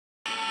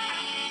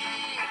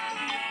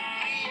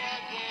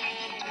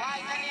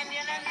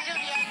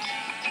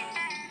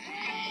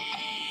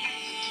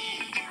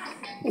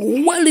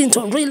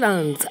Warrington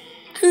Rylands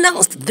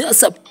announced their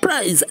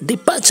surprise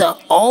departure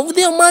of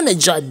their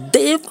manager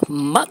Dave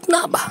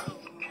McNabb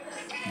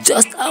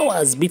just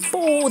hours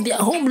before their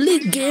home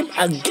league game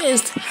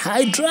against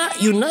Hyde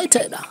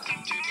United.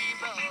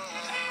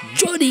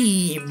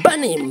 Jody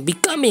Bunning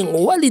becoming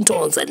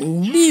Warrington's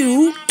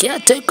new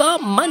caretaker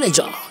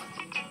manager.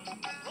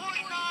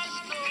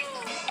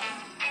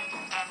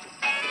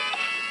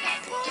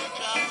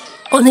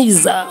 On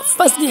his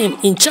first game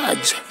in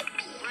charge,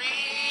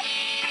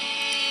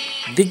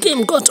 the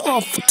game got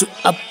off to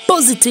a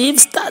positive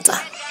start,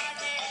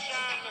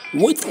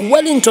 with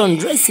Warrington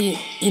racing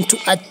into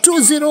a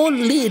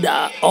 2-0 lead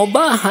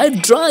over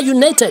Hyde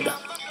United,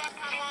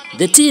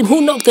 the team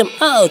who knocked them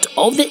out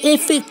of the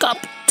FA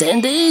Cup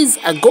 10 days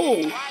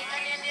ago.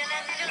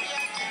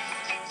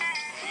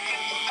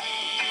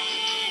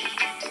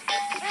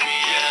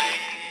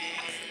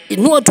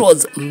 In what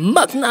was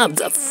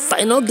McNabb's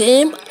final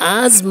game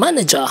as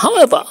manager,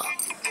 however,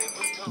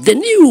 the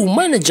new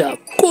manager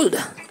could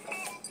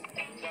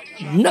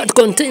not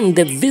contain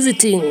the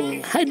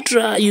visiting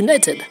Hyde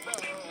United,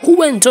 who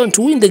went on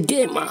to win the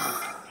game.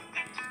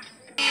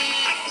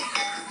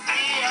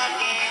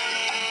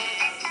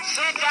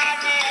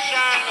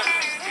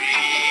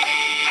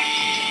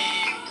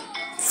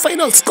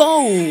 Final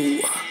score: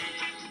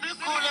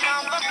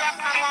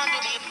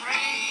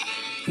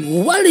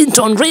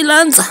 Warrington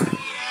Rylands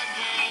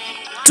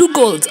 2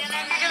 goals,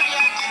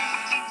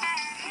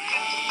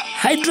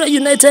 Hyde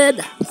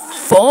United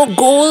 4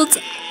 goals